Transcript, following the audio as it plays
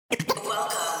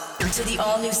to the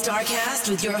all-new StarCast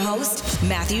with your host,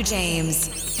 Matthew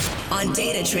James, on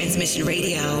Data Transmission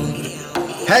Radio.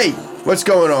 Hey, what's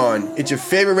going on? It's your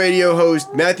favorite radio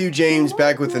host, Matthew James,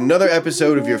 back with another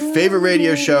episode of your favorite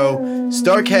radio show,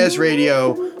 StarCast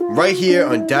Radio, right here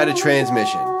on Data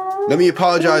Transmission. Let me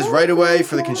apologize right away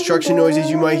for the construction noises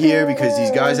you might hear because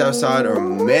these guys outside are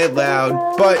mad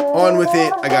loud. But on with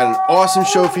it, I got an awesome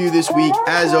show for you this week.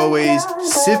 As always,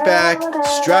 sit back,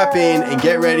 strap in, and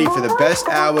get ready for the best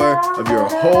hour of your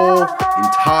whole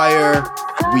entire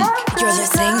week. You're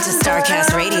listening to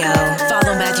StarCast Radio.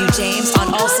 Follow Matthew James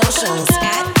on all socials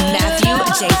at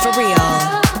Matthew J. For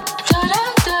Real.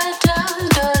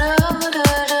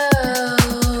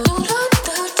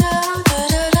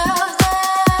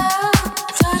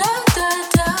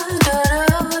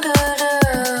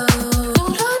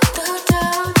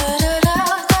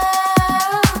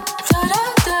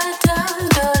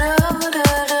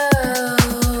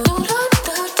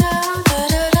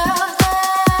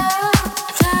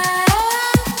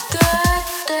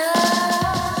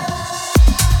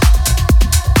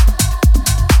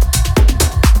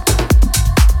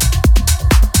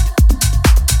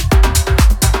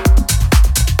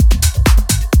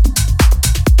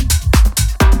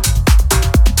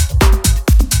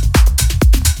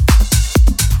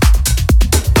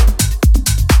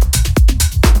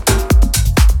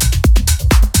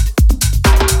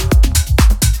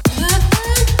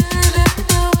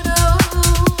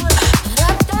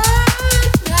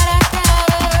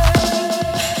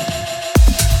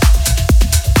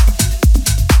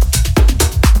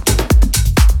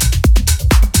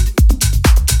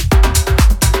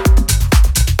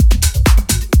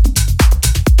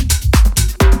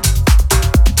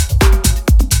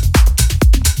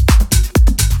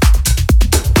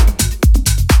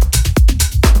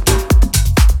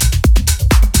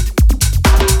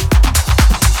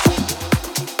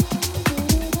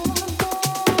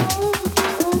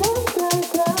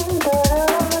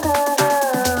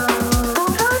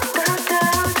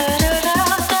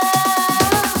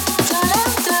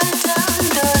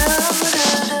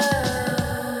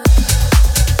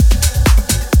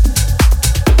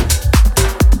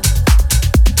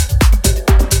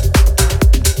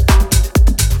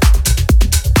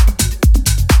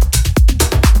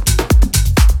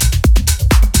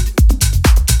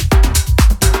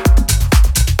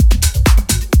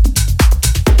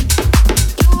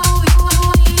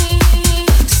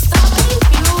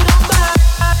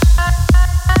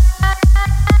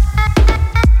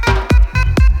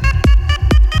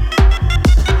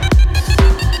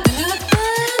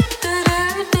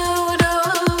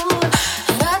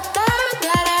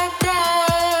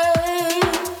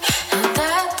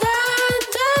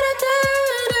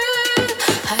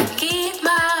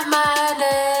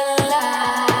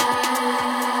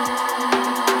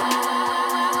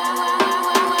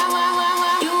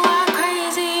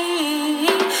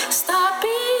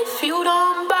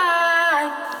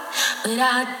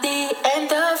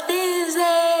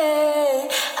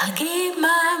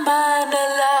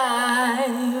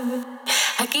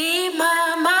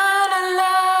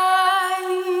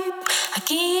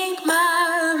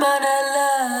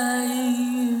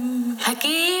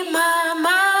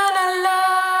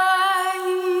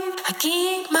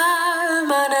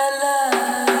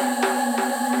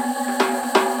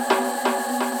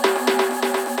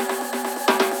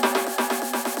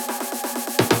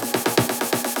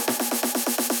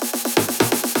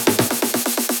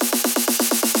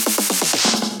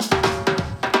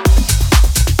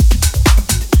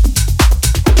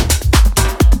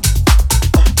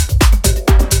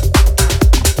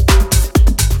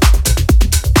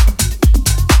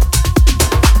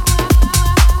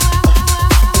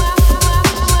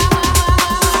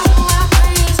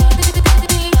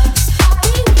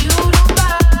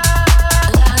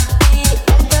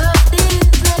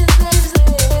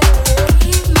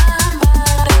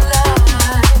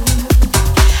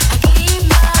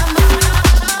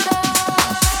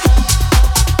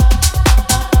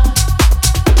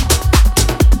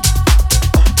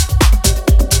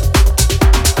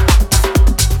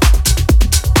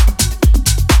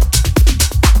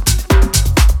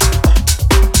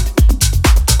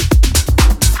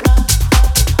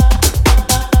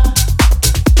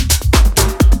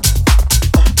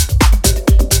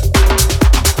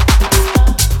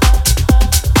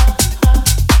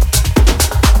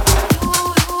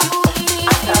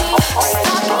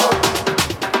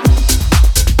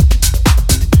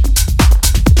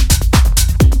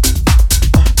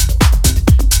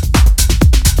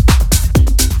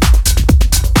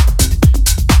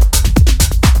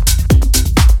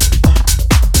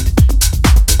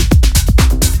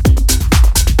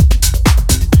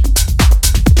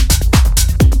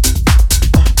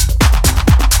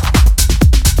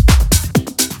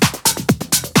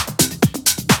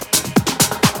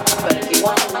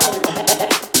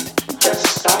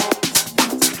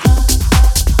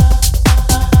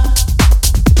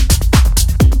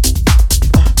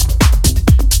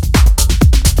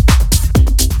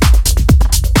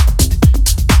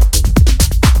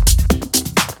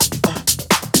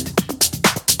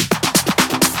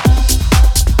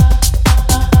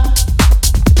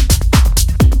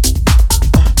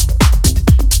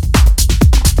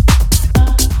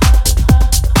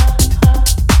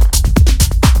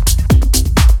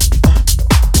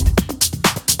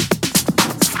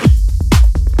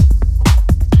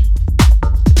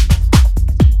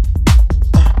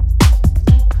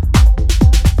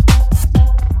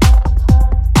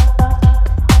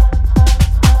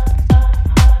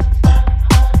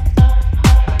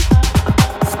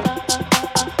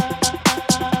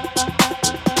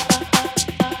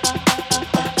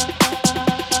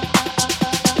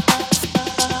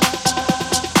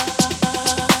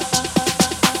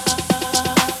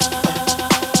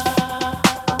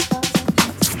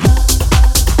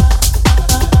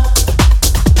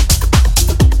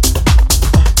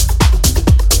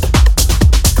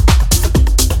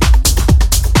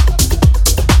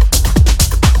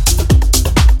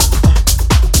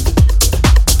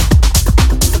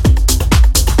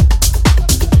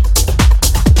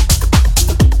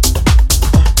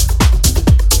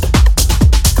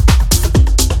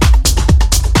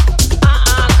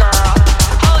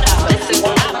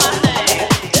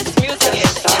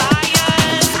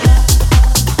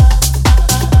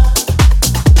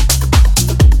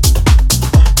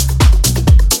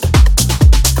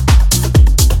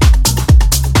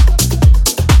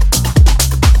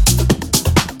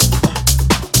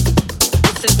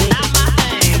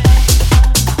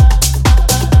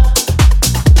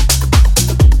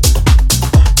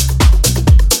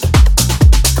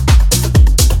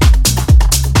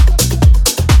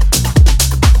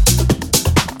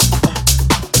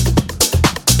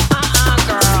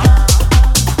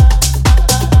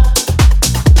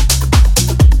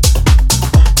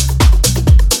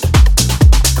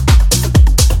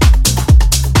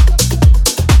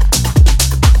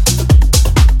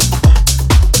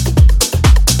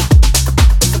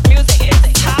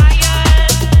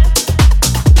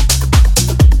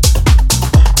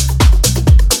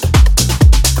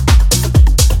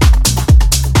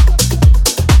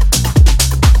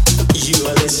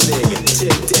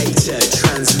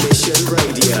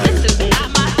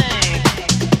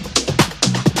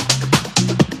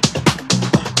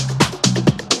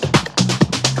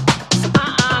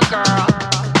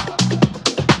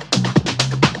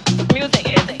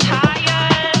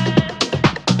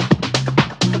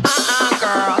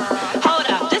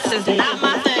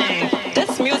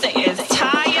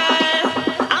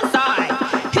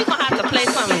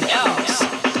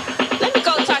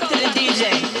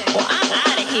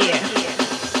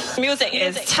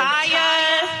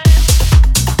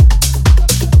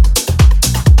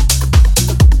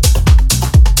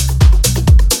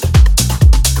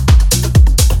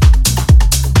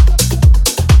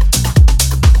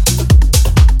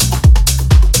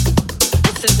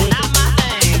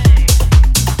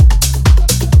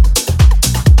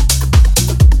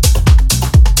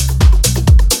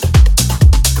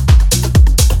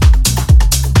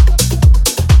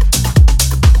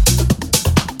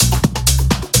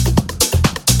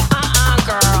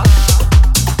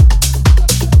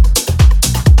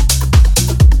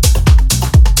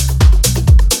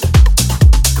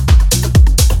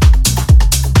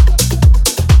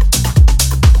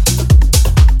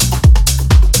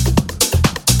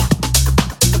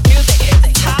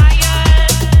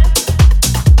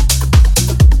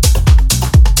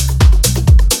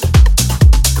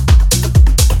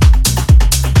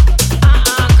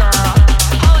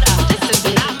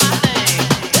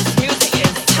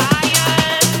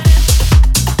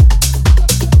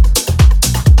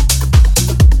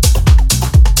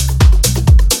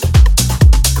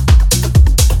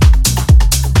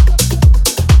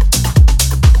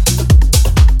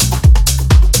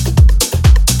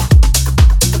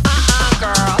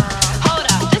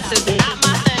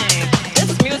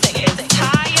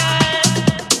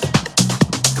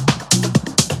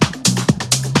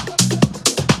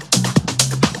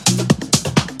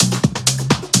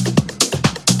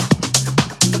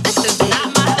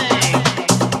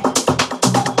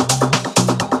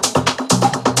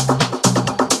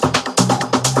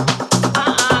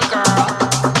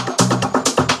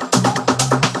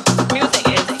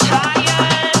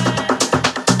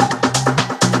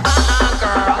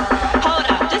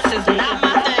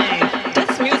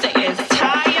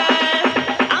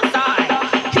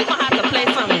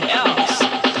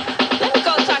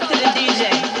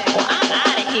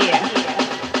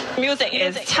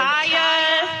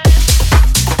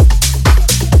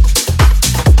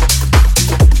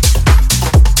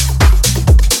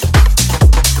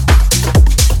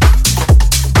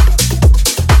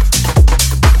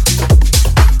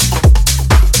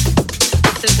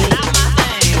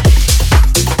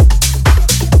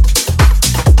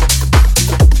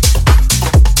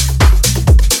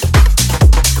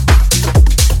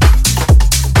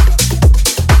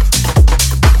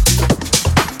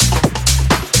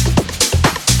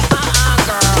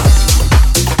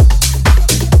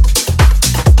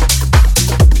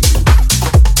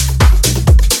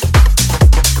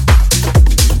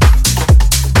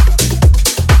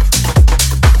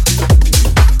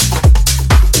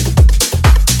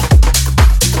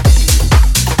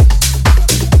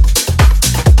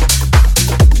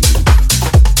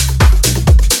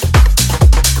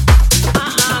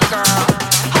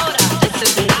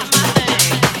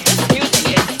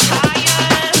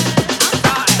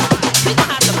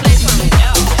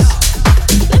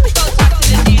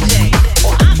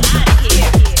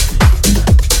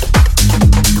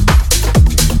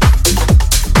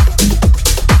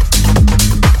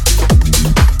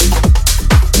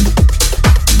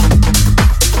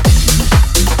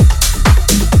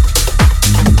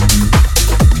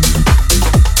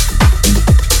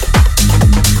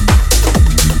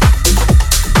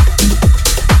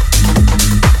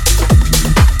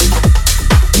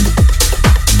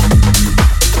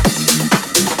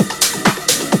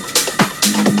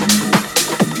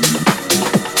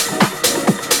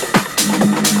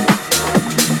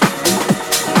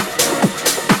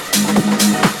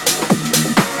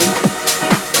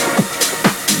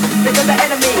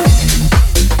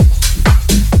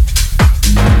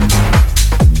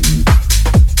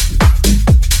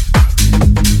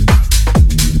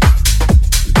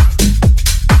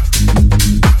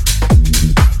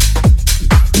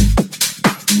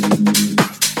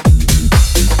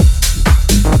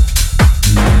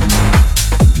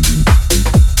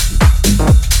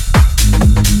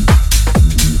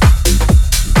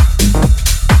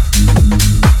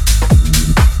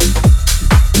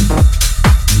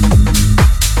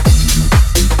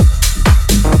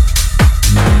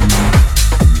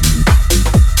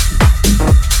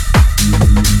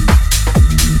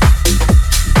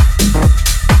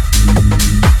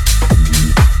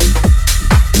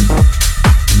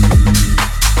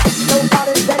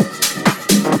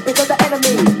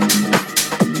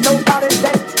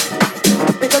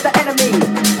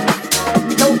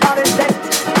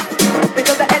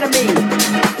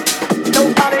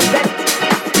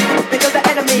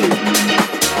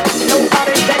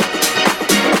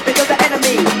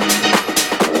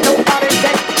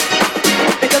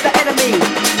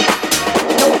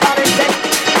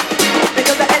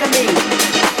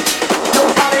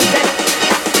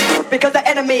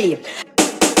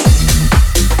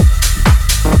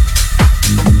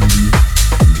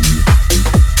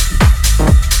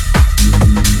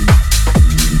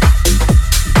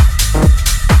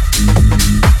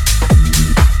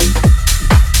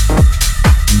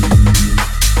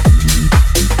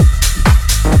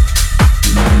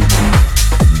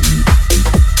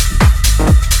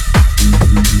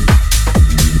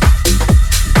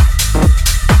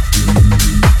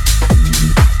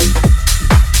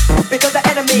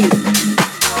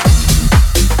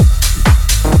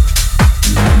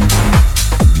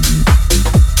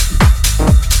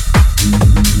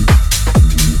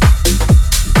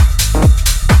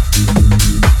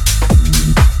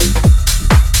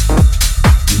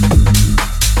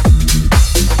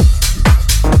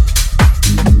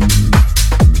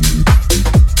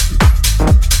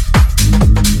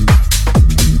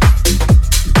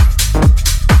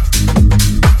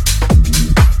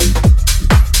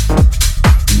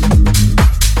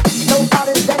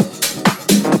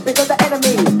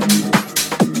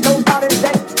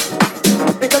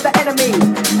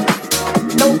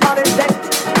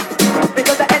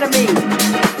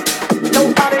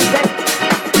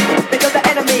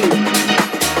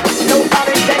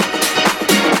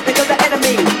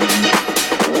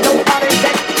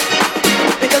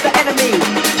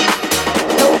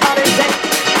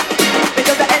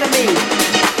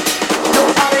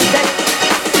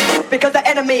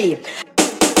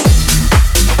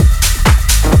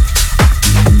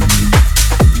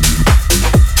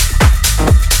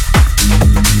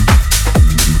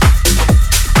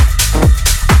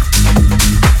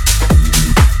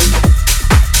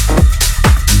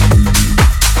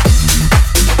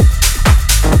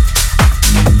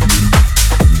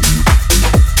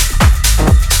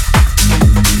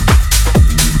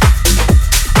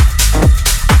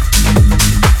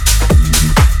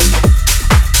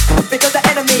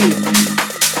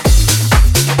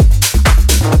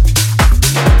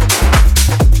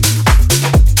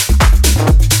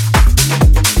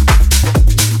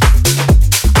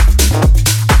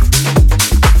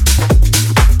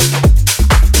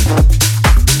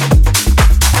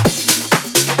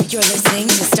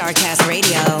 Starcast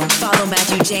Radio. Follow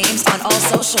Matthew James on all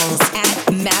socials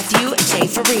at Matthew J.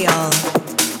 For Real.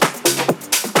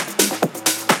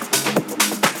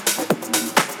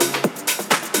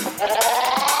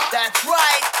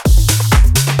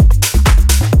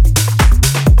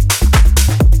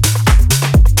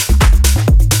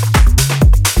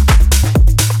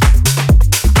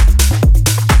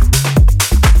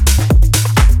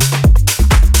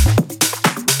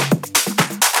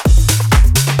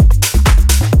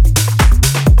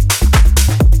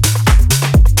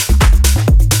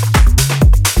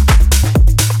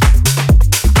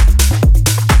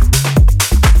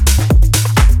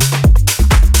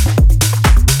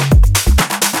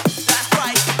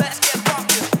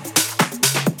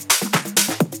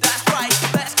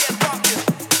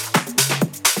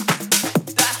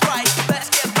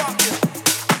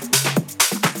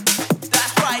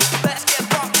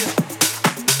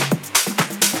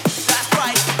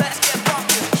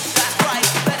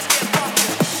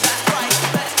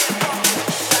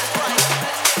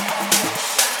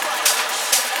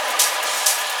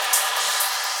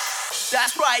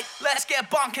 That's right, let's get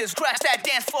bonkers. Crash that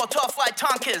dance floor tough like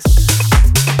Tonkers.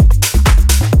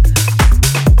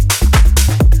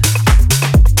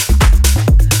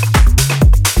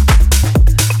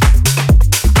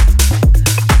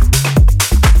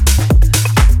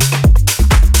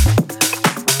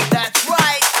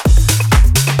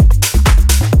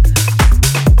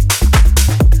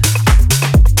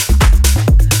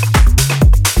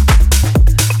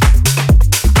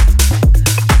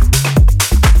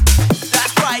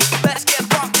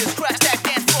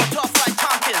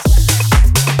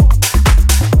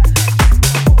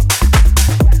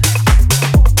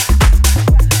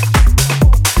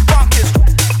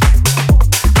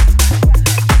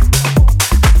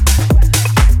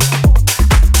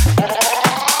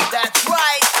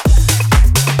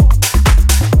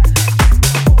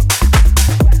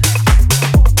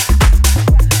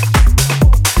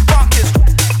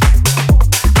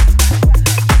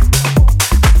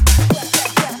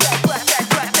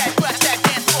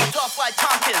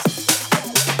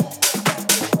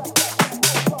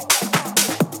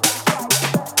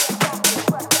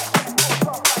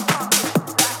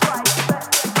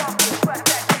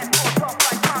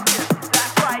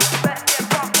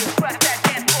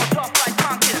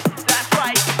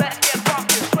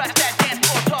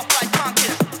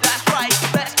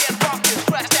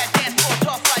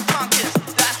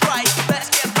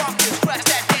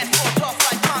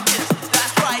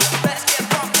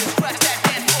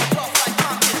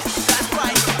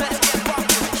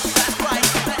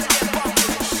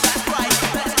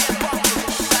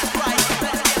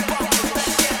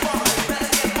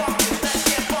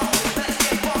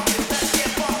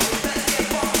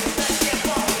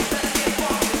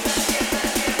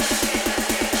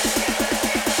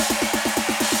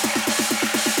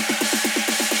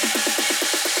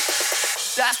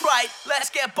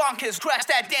 Crash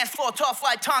that dance floor tough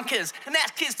like Tonkers. And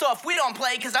that's kid stuff we don't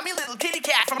play, cause I'm a little kitty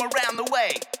cat from around the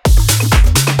way.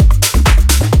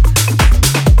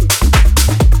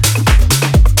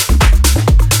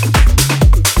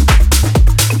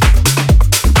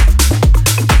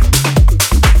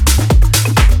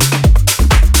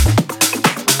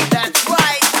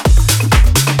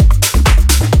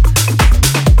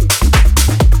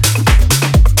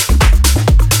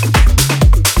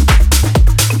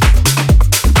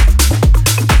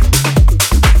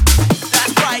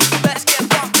 Let's get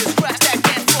bonkers, crash that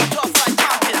dance floor tough like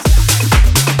Tonkers.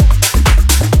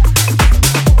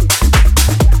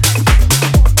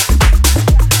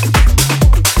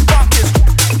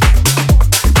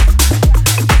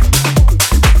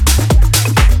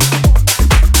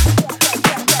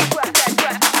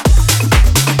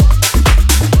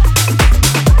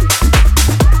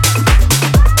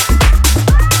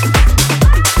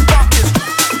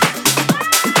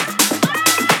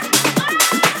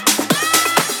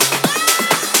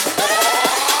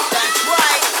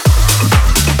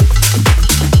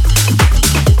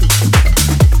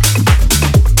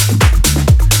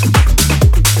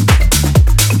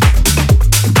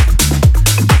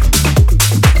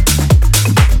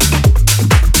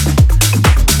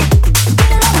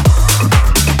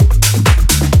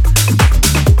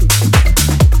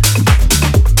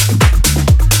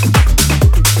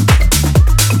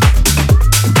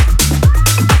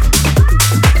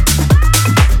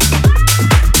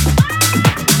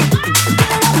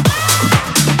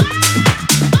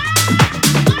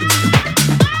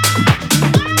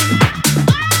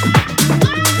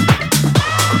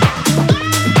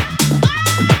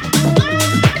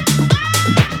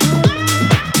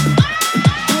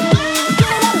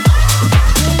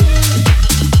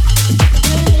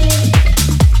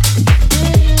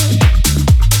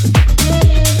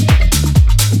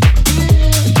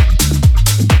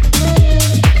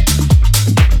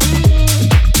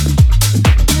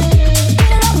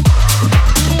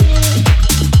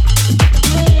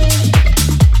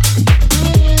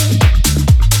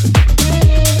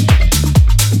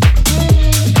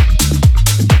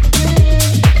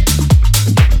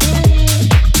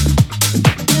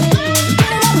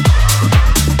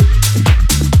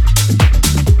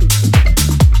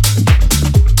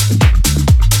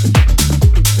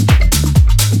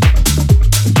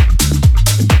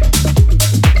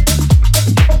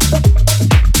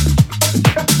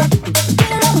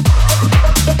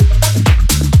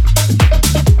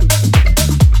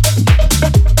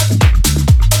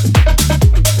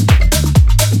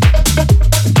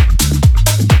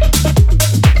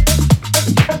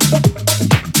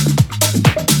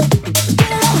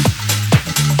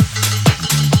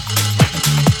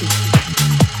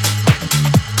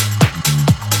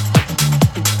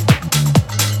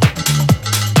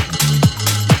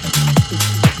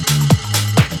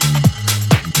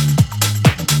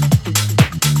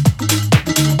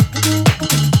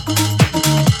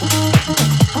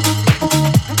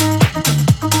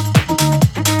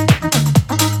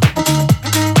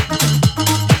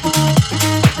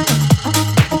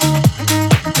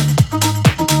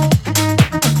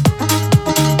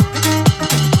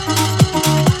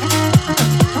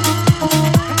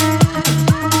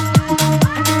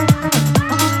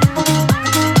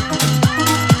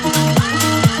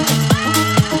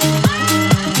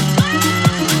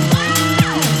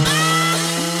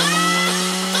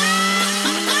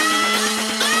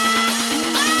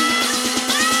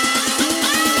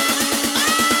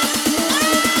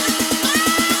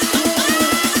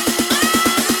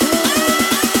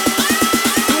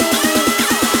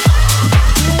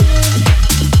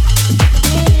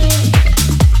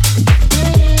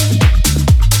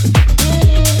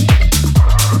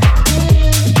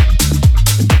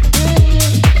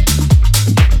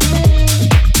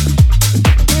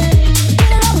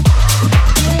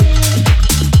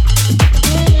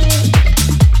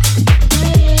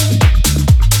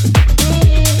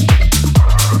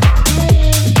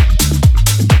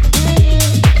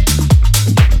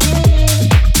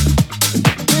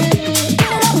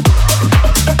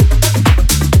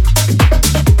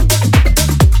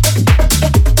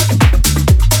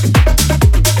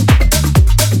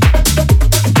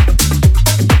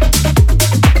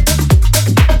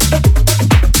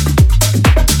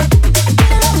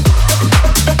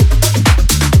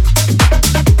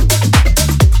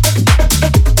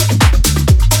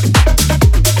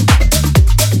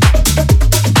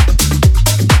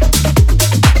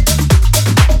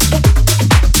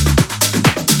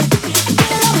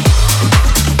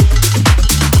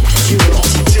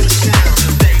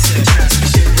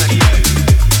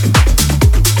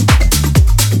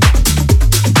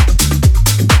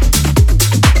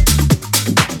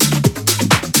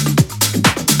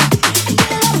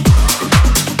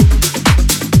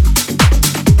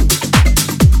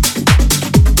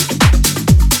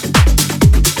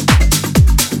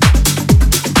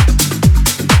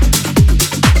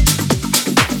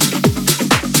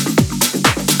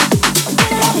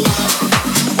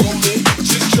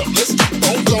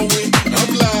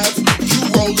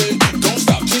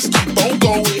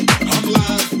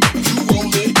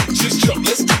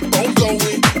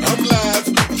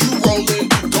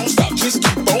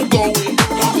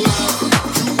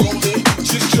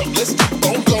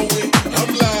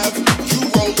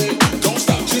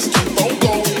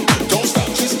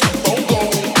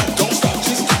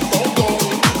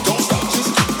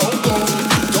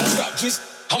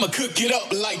 cook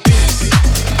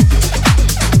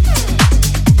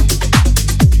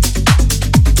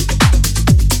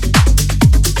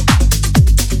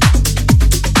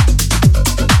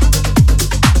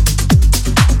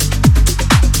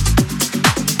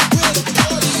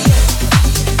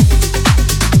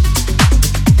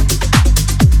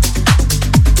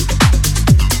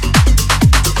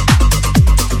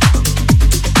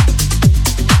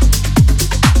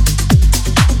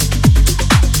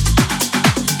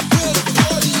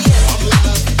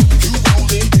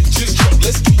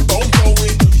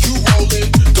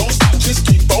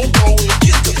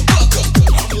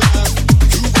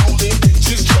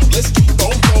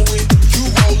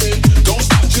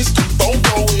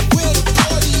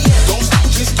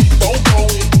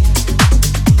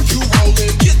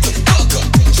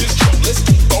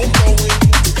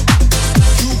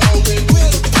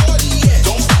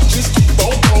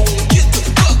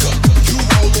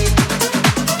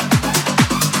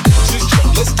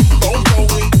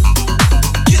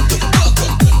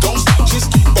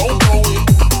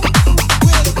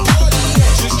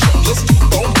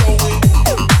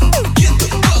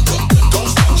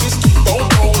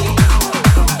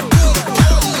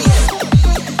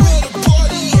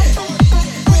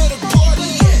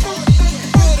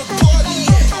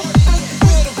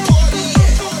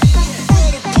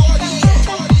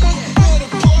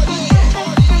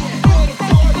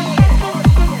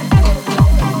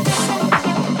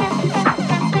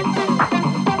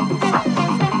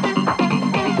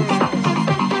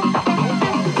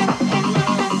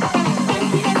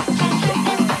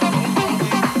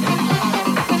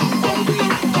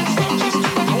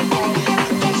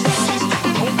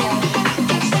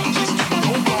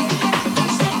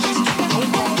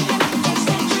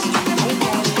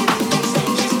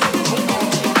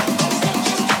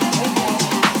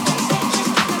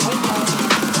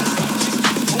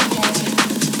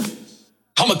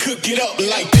it up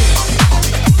like this.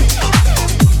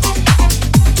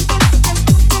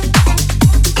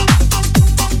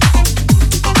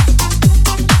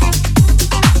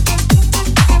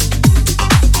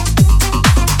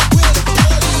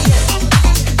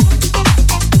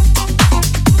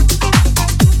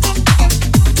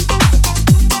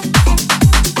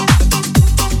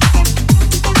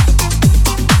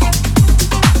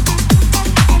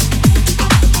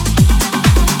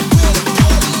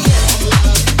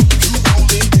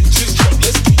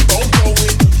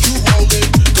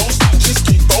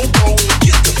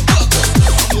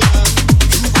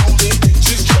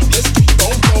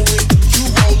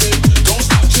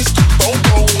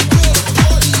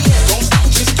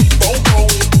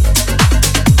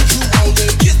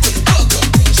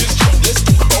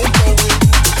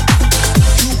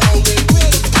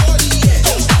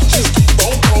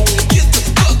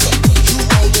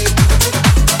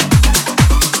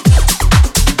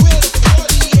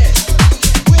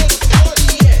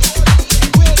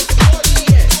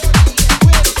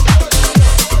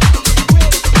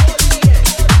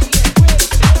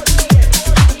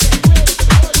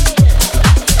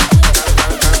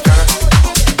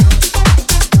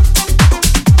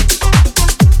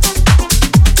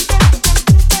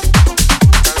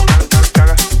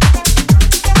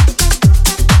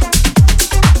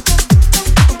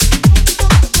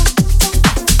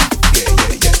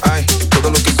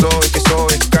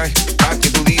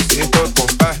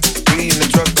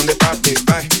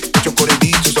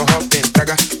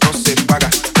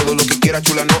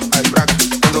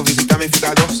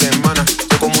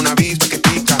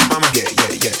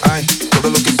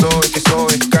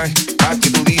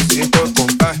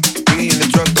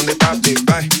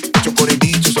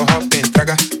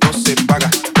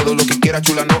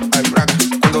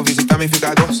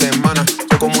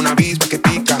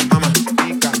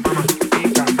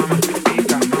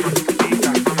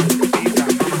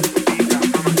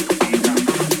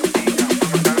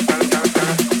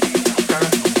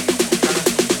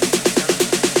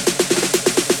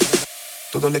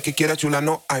 Todo lo que quiera chula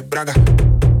no hay braga.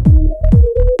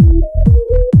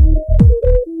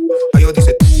 Ayo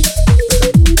dice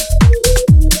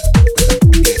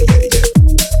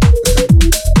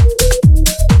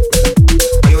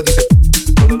Ayo dice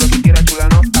todo lo que quiera chula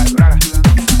no hay braga.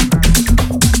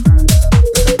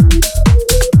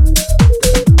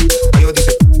 Ayo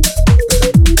dice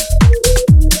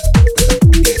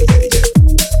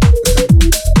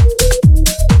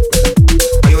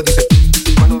Ayo dice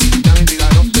cuando visitan el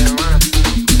cigarro se hermana.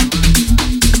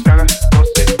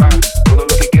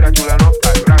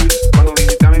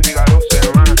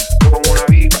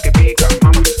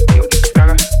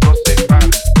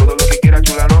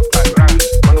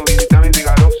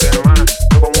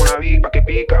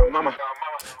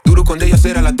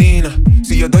 acera latina.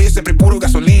 Si yo doy es siempre puro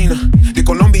gasolina. De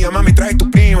Colombia, mami, trae tu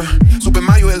prima. Super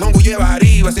Mario, el hongo lleva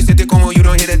arriba. Se siente como you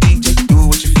don't hear the DJ. Do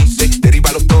what your feet say.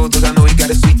 Derríbalos todos, I know he got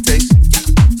a sweet taste.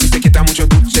 Si se quita mucho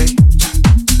dulce,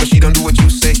 but she don't do what you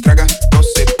say. Traga, no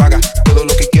se paga. Todo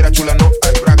lo que quiera, chula, no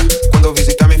hay braga. Cuando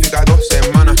visita me fica 2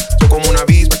 semanas. Soy como una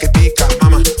avispa que pica,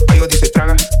 mama. Ay, yo dice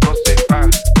traga, no se paga.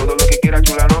 Todo lo que quiera,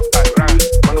 chula, no hay braga.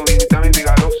 Cuando visita me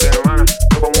fica 2 semanas.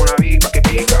 Soy como una avispa que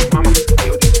pica, mama. Ay,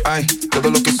 yo dice, ay, todo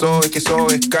lo que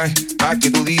soy, cae. Ah, que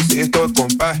tú dices, estoy con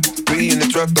paz. Free in the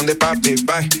truck donde papi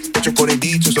va. Hecho por el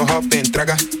dicho, so hop en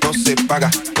traga, no se paga.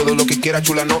 Todo lo que quiera,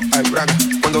 chula, no hay braga.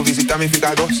 Cuando visita me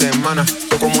fica 2 semanas.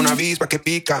 Soy como una avispa que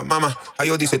pica, mama. Ay,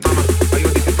 yo dice tama, ay, yo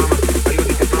dice tama. Ay, yo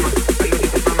dice tama, ay, yo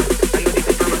dice tama. Ay, yo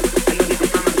dice tama, ay,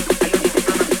 yo dice tama. Ay, yo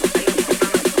dice tama, ay, yo dice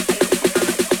tama.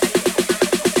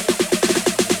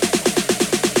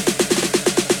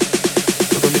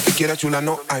 Todo lo que quiera, chula,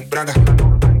 no hay braga.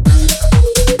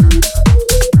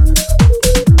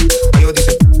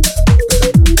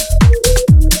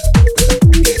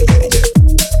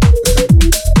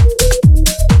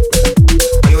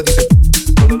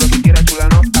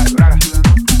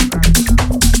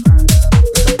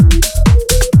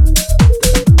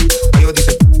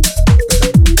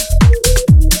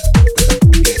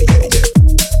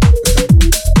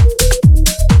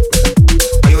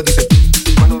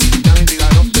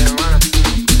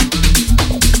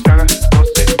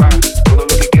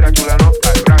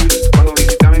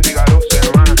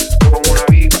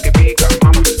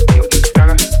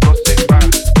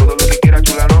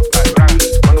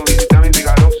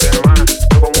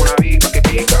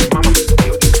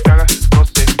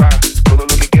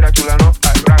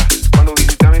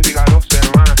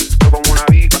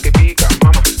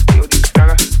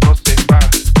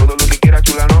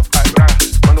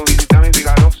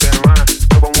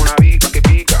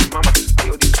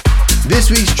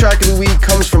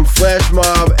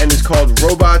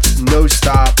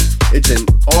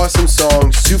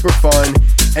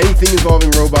 Anything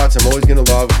involving robots, I'm always gonna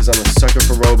love because I'm a sucker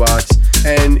for robots.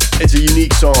 And it's a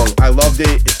unique song. I loved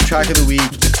it. It's track of the week.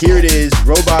 Here it is,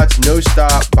 Robots No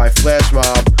Stop by Flash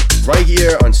Mob, right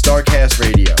here on StarCast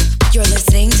Radio. You're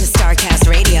listening to StarCast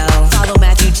Radio. Follow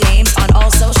Matthew James on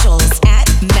all socials at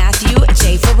Matthew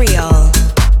J For Real.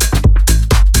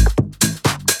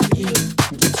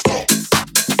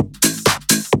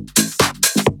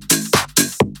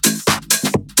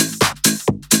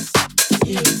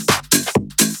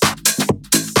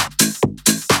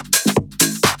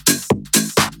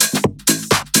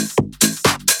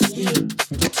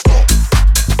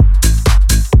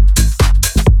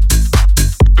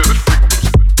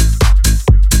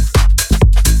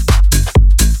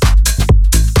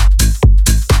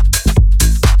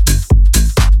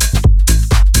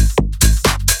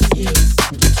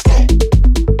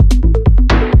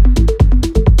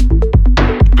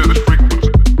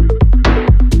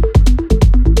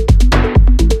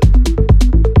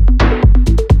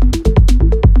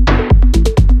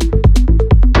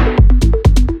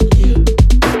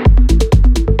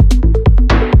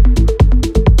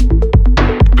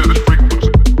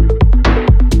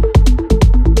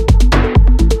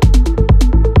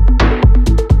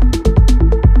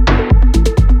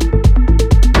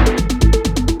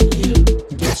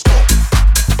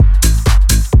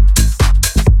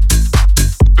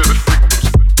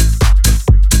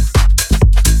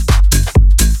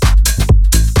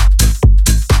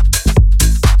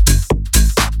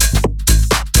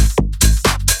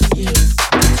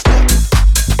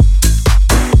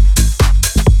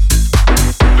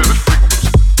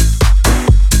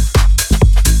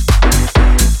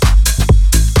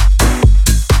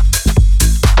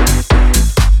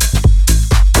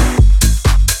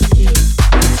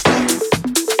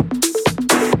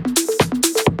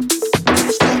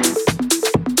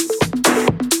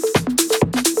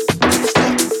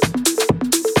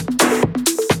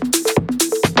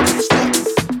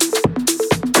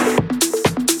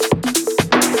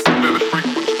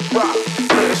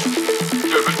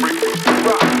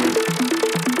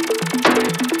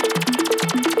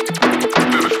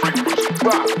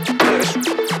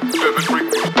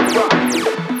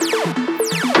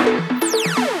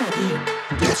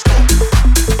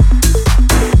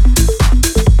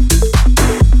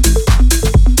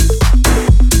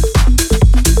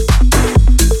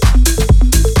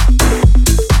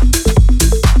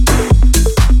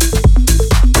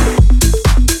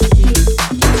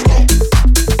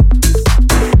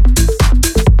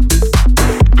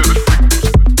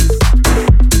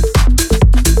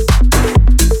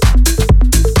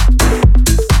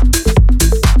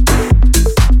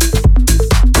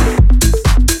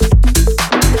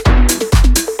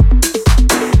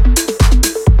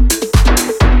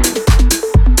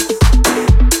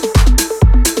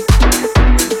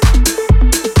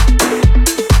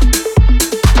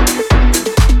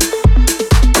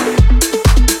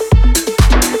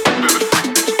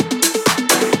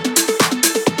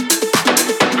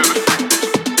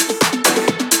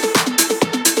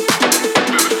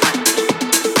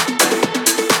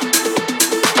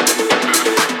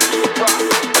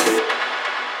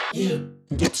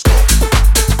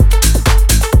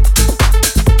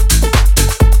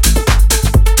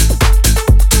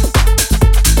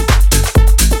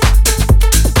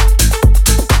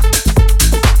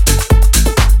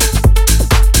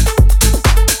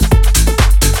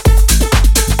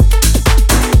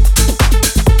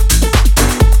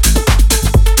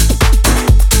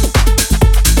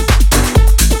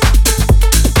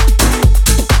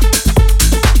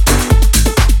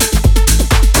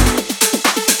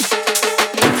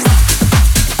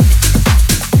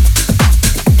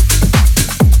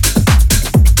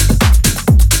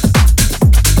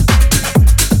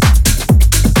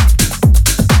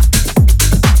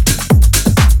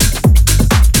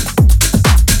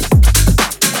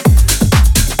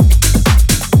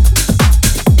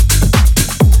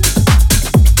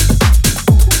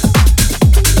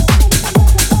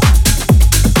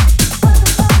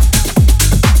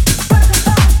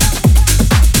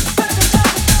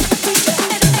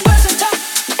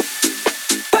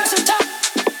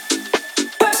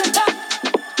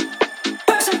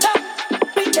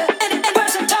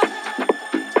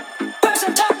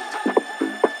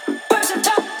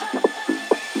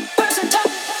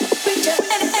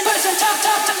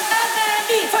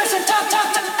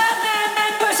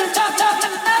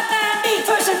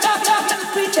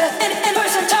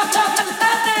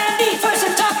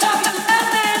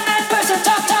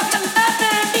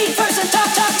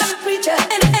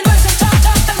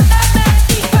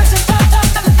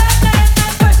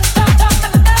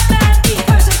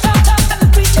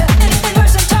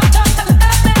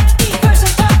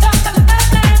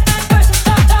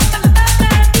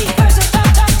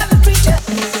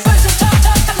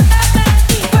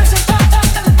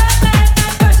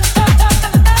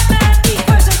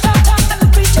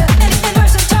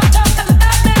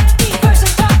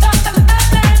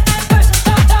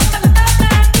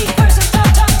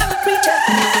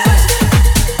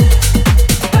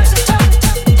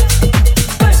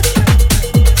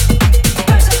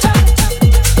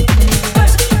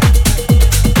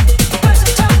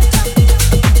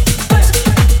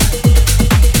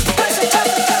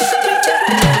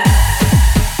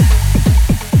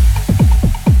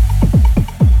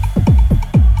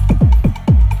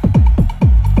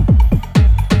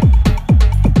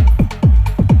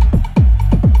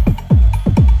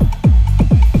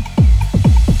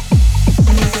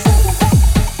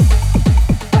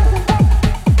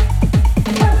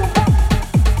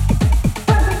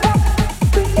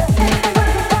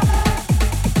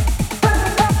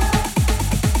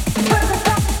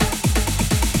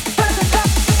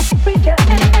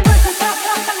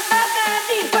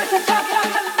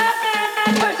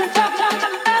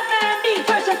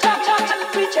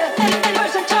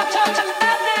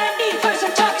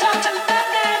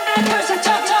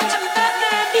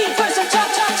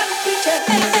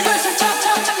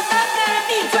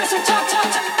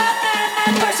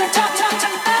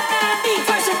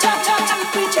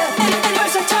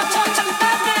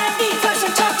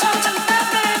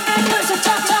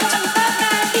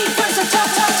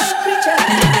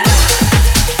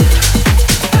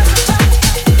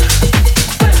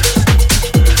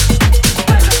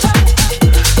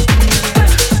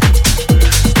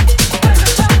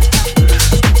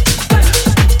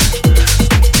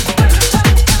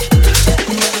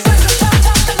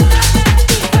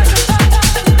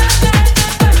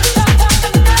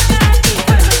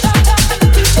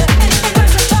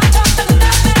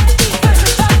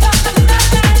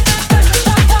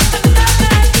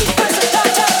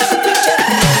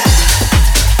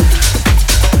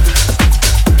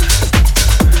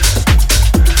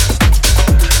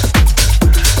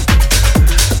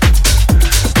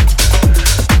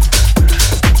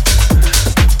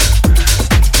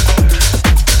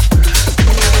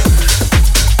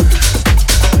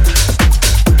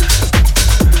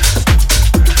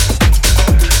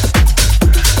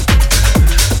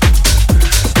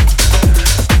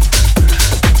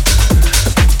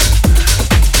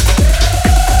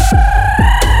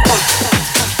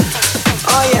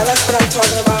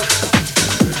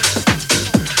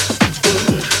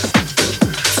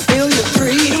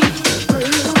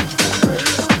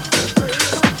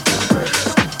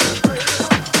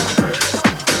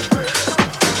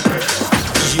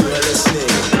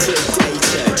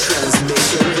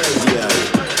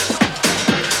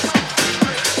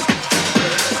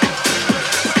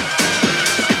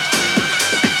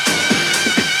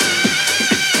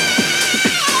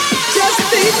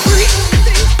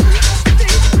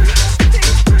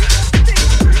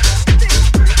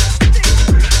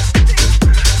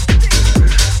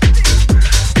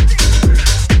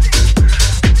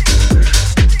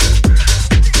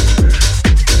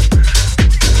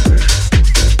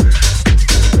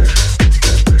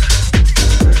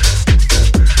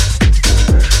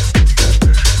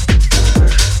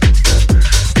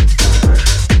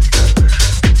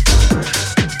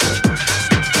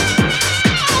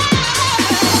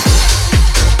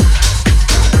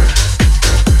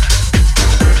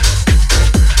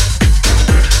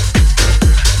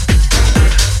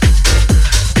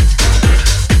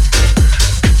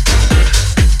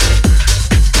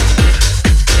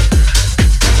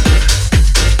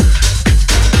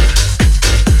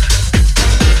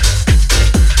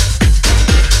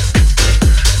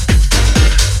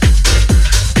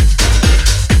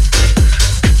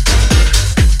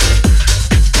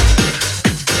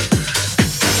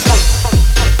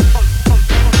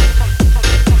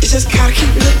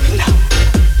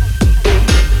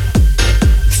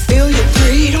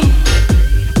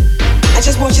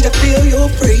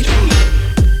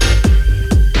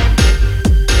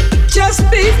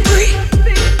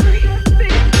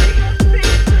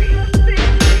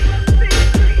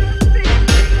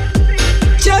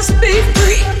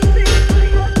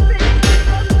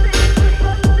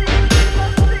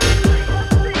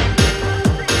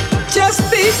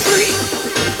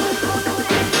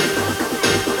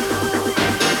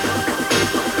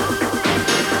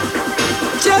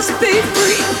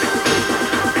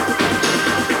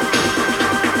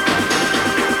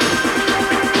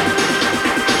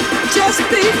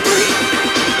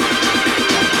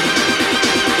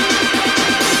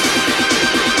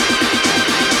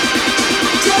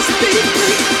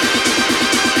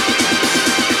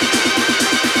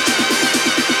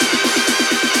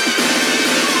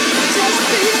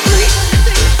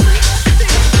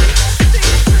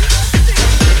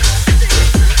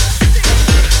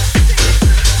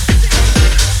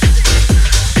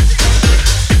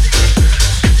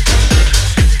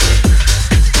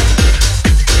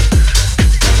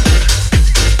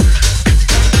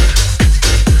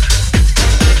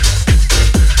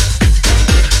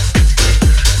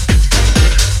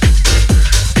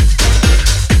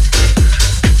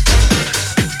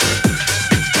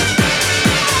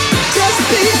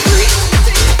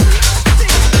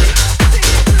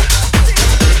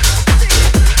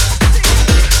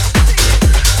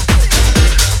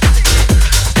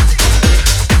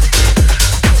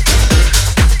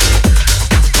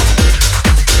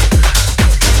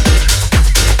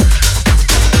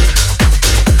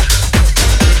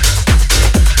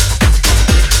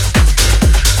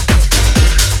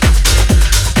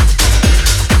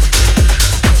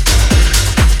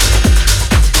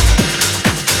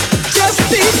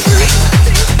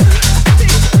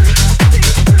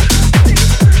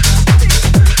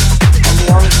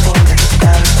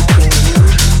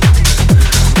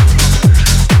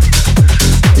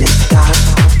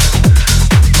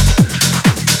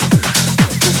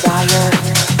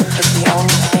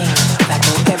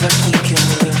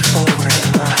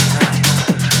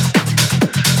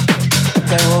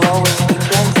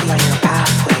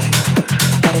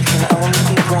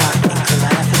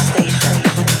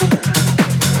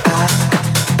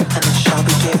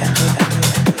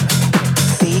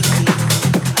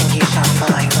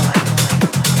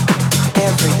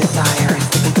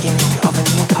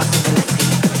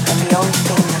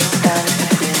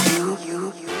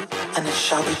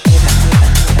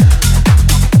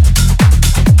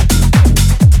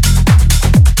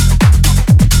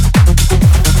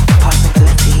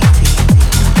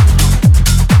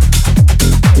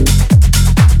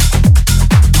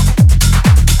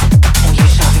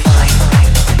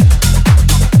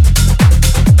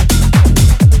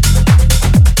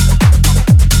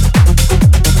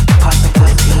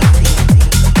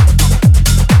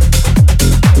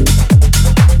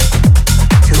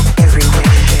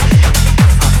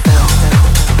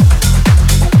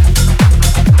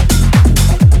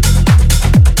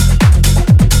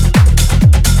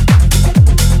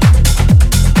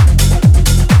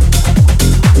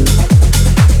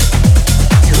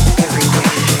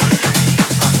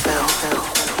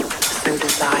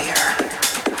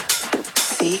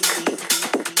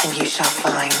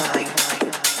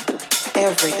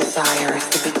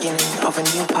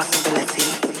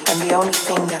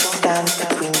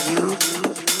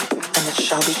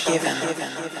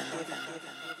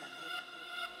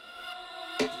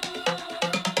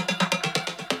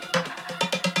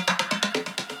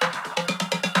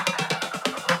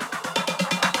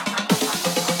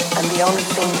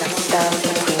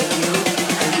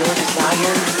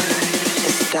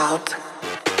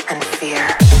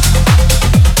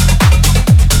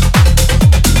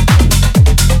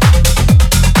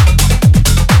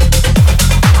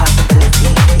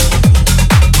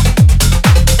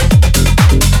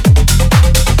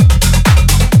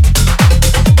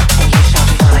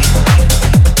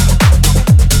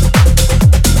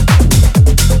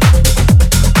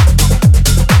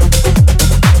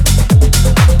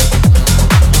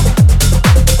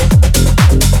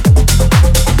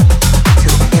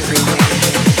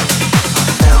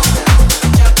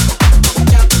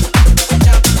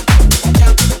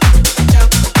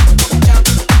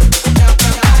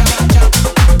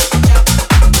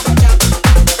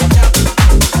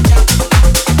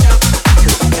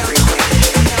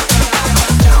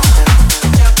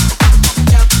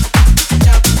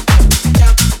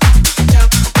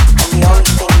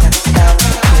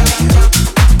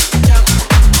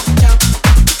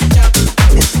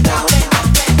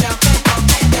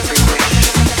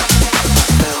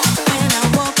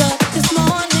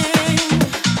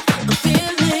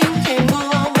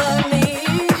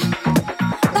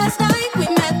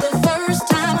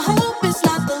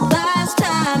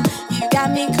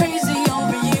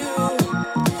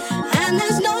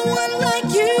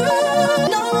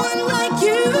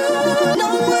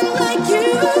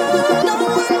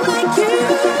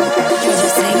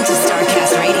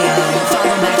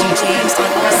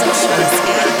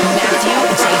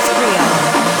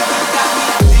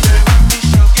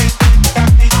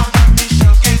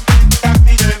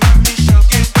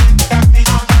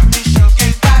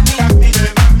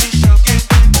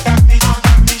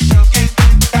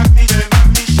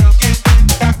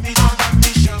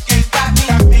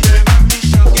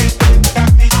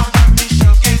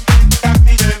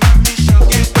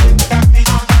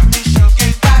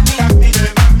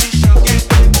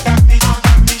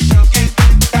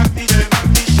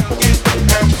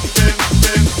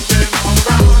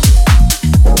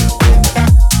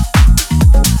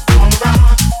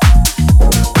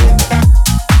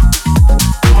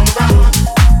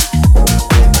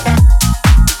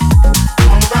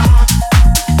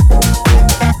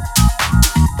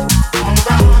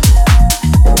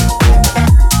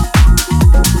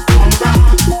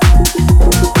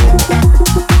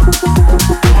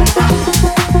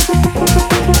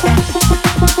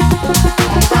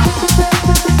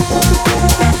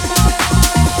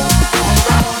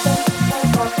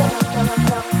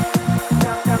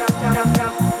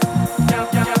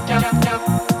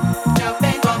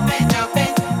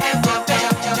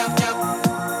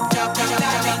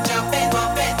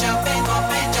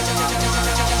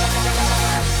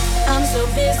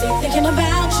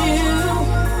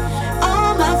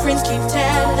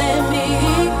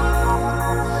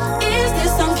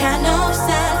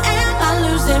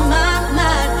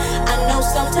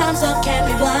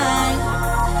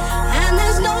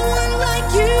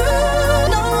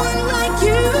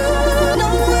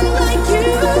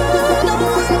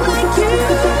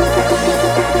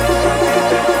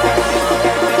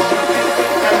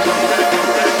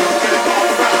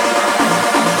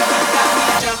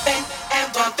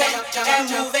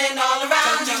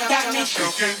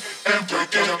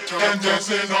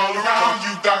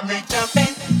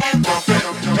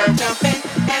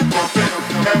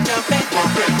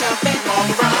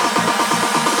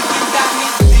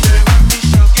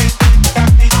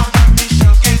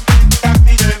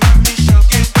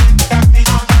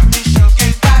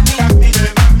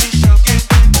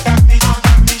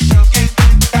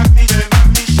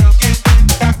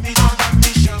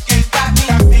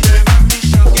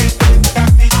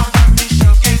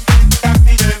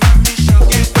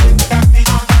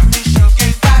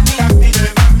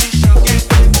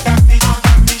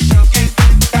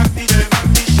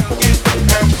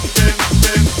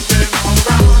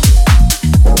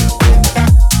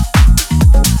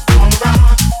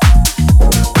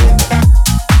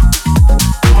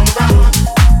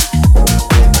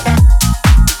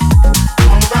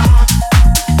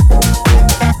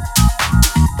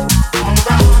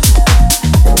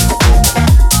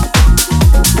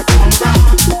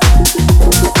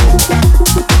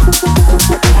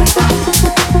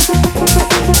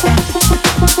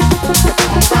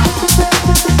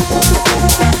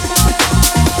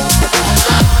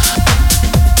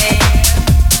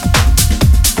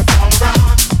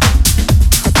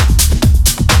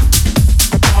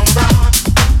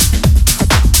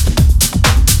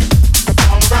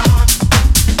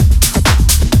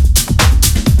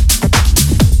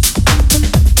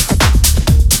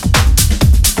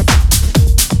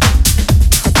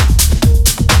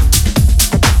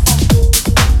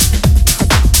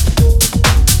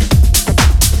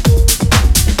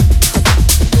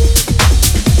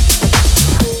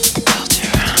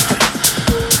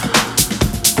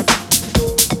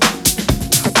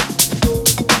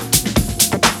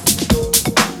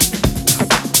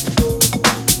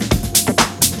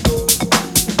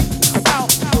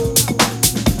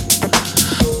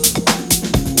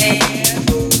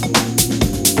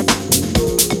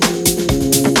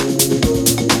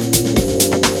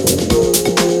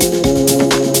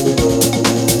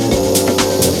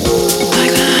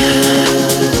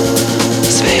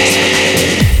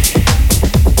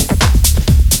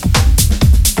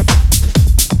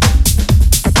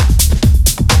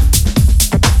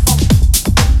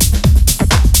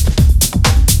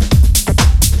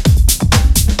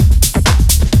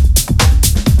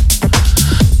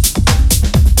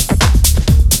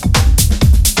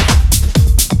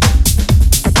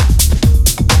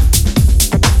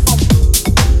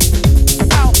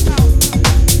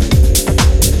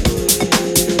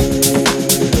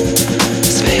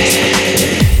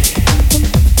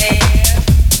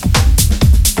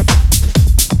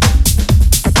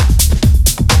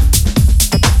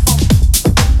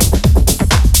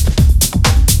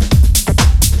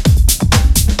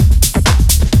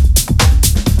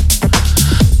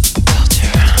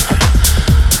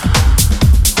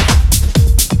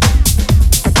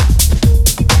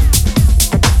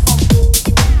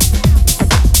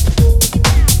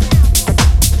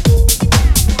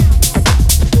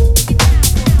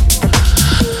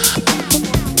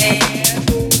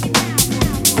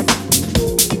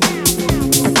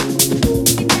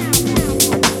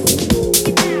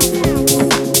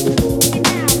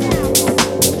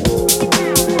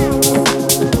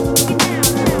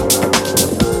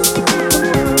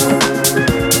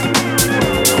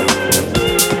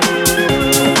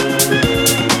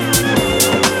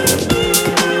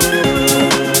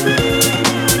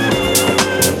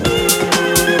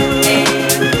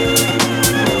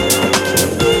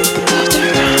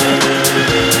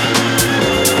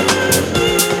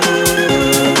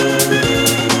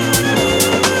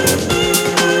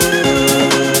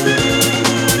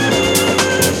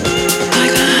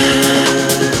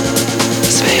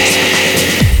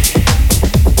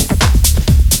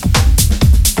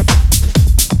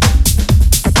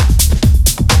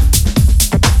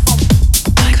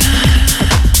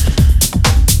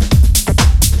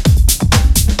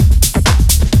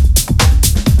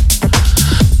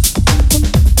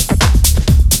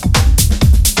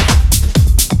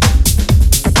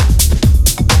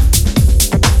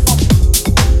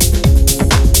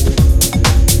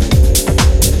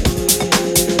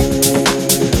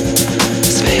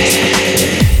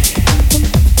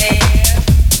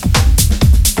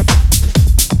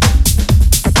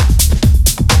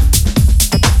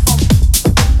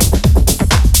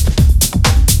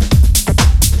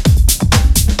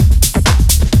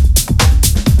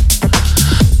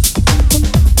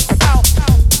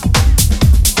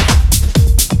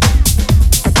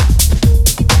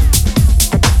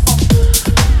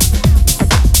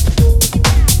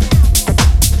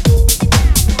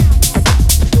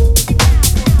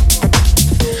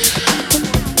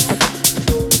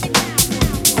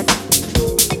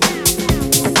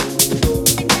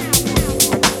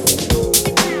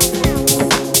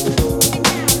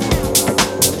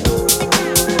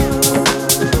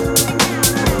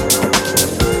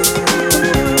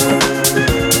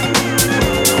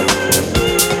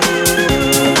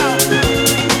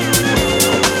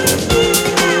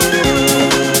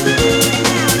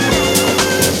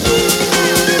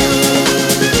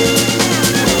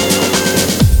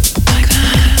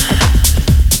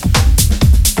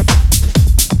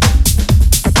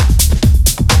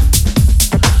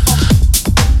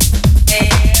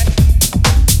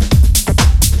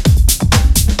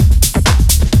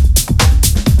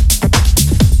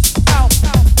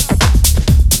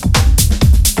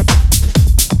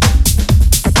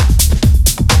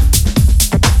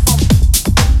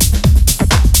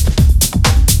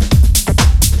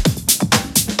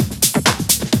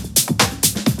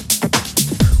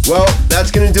 Well,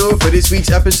 that's going to do it for this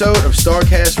week's episode of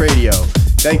StarCast Radio.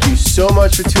 Thank you so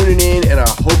much for tuning in, and I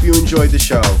hope you enjoyed the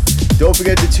show. Don't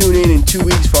forget to tune in 2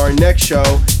 weeks for our next show,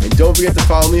 and don't forget to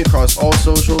follow me across all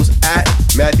socials at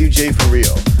Matthew J. For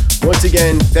Real. Once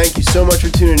again, thank you so much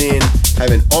for tuning in.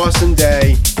 Have an awesome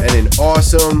day and an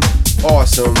awesome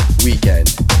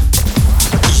weekend.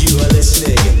 You are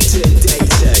listening to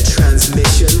Data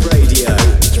Transmission Radio.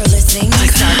 You're listening to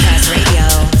StarCast Radio.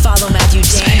 Follow Matthew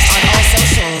James on all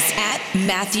socials at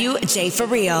Matthew J. For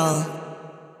Real.